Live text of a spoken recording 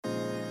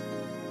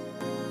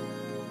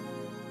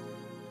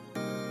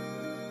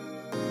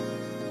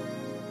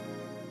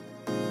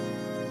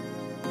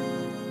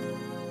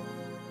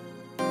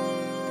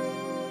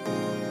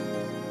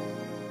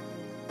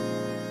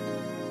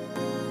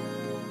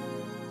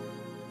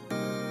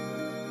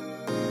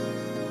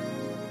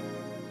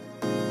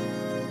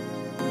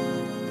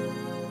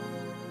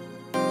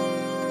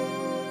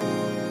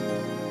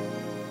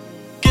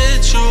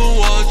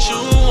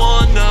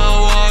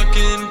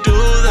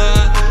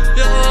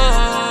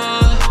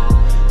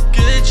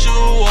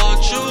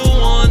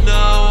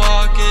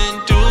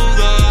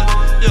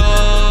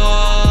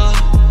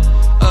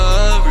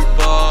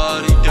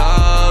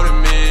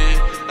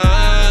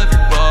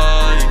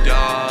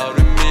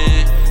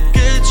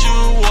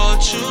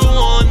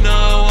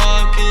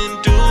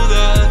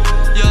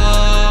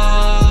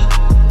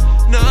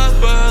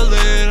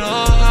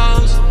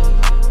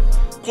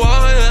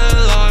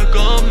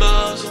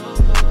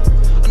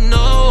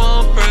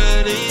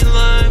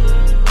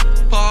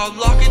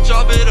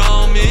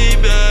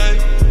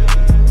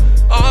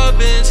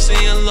been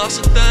seeing lots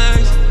of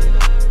things.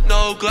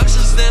 No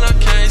glasses, then I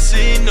can't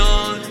see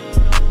none.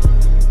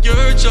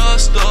 You're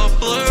just a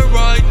blur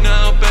right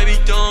now, baby,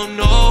 don't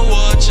know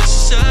what you're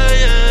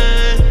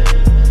saying.